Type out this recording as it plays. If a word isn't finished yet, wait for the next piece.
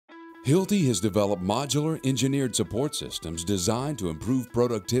Hilti has developed modular engineered support systems designed to improve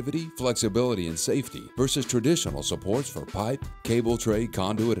productivity, flexibility, and safety versus traditional supports for pipe, cable tray,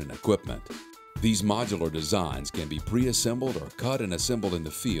 conduit, and equipment. These modular designs can be pre-assembled or cut and assembled in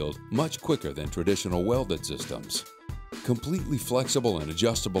the field much quicker than traditional welded systems. Completely flexible and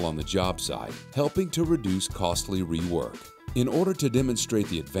adjustable on the job site, helping to reduce costly rework. In order to demonstrate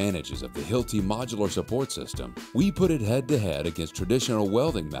the advantages of the Hilti modular support system, we put it head-to-head against traditional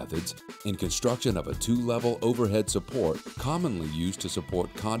welding methods in construction of a two-level overhead support commonly used to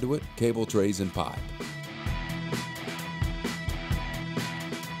support conduit, cable trays, and pipe.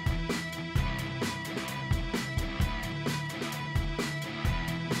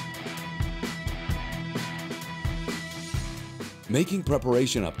 Making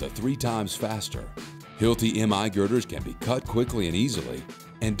preparation up to 3 times faster. Hilti MI girders can be cut quickly and easily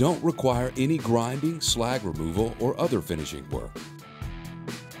and don't require any grinding, slag removal, or other finishing work.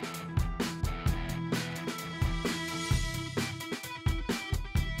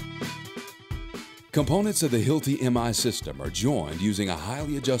 Components of the Hilti MI system are joined using a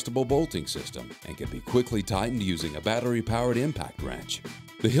highly adjustable bolting system and can be quickly tightened using a battery-powered impact wrench.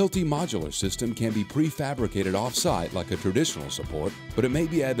 The Hilti modular system can be prefabricated off-site like a traditional support, but it may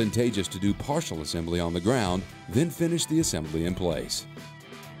be advantageous to do partial assembly on the ground, then finish the assembly in place.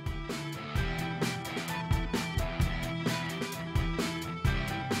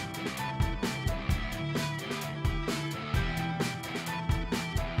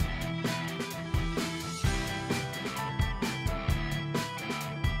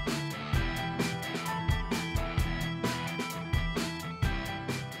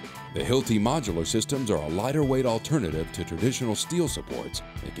 The Hilti modular systems are a lighter weight alternative to traditional steel supports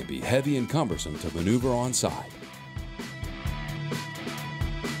that can be heavy and cumbersome to maneuver on site.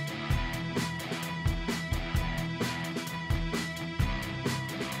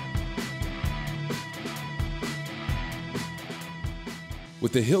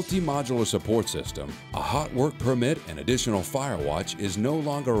 With the Hilti modular support system, a hot work permit and additional fire watch is no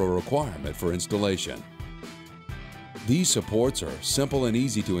longer a requirement for installation. These supports are simple and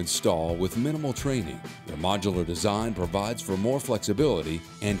easy to install with minimal training. Their modular design provides for more flexibility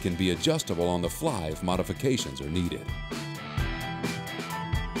and can be adjustable on the fly if modifications are needed.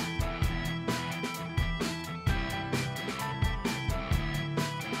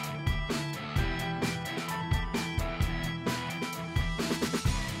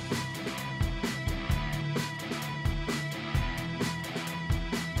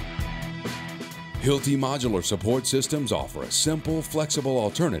 Hilti modular support systems offer a simple, flexible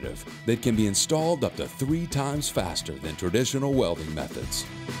alternative that can be installed up to 3 times faster than traditional welding methods.